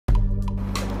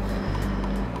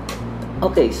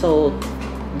Okay, so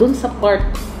dun sa part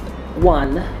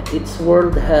 1, it's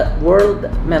World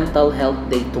Mental Health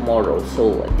Day tomorrow.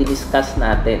 So, diniscuss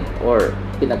natin or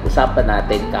pinag-usapan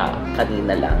natin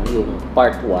kanina lang yung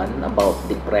part 1 about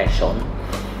depression.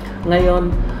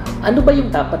 Ngayon, ano ba yung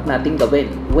dapat nating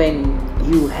gawin when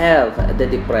you have the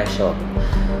depression?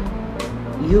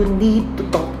 You need to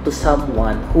talk to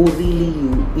someone who really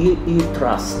you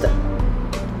trust.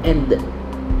 And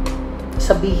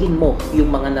sabihin mo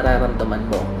yung mga nararamdaman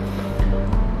mo.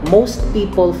 Most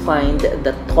people find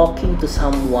that talking to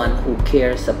someone who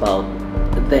cares about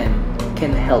them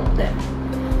can help them.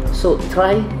 So,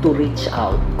 try to reach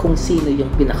out kung sino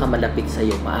yung pinakamalapit sa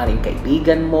iyo. Maaring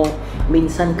kaibigan mo.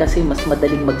 Minsan kasi mas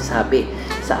madaling magsabi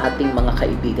sa ating mga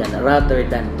kaibigan rather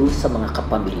than dun sa mga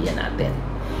kapamilya natin.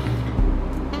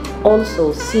 Also,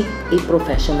 seek a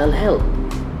professional help.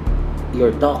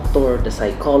 Your doctor, the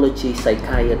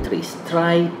psychiatrist,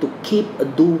 try to keep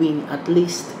doing at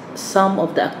least some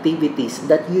of the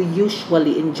activities that you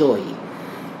usually enjoy.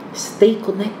 Stay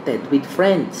connected with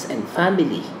friends and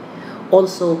family.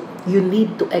 Also, you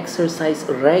need to exercise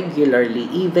regularly,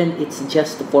 even it's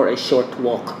just for a short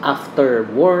walk after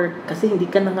work. Kasi hindi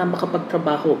ka na nga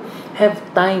makapagtrabaho. Have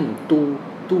time to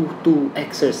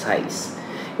exercise.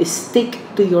 Stick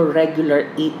to your regular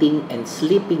eating and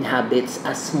sleeping habits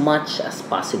as much as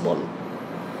possible.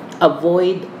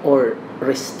 Avoid or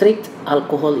restrict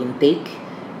alcohol intake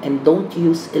and don't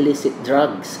use illicit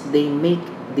drugs. They make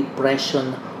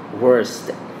depression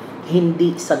worse.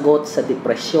 Hindi sagot sa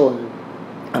depresyon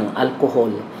ang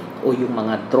alcohol o yung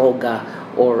mga droga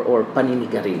or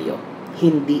paninigarilyo.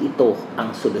 Hindi ito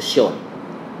ang solusyon.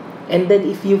 And then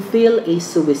if you feel a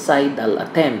suicidal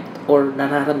attempt or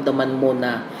nararamdaman mo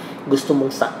na gusto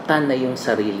mong saktan na yung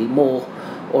sarili mo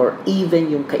or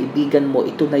even yung kaibigan mo,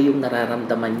 ito na yung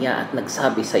nararamdaman niya at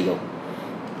nagsabi sa'yo,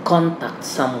 contact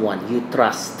someone you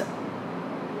trust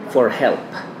for help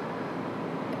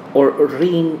or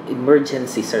ring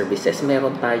emergency services.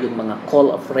 Meron tayong mga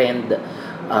call a friend,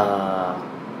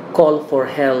 call for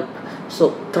help.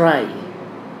 So, try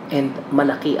and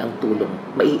malaki ang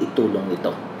tulong, maiitulong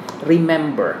ito.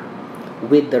 Remember,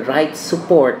 with the right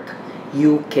support,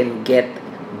 you can get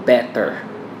better.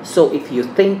 So if you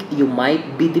think you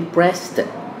might be depressed,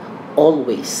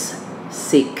 always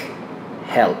seek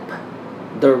help.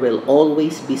 There will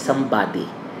always be somebody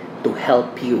to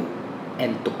help you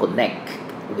and to connect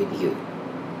with you.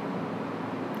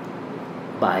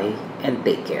 Bye and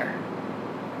take care.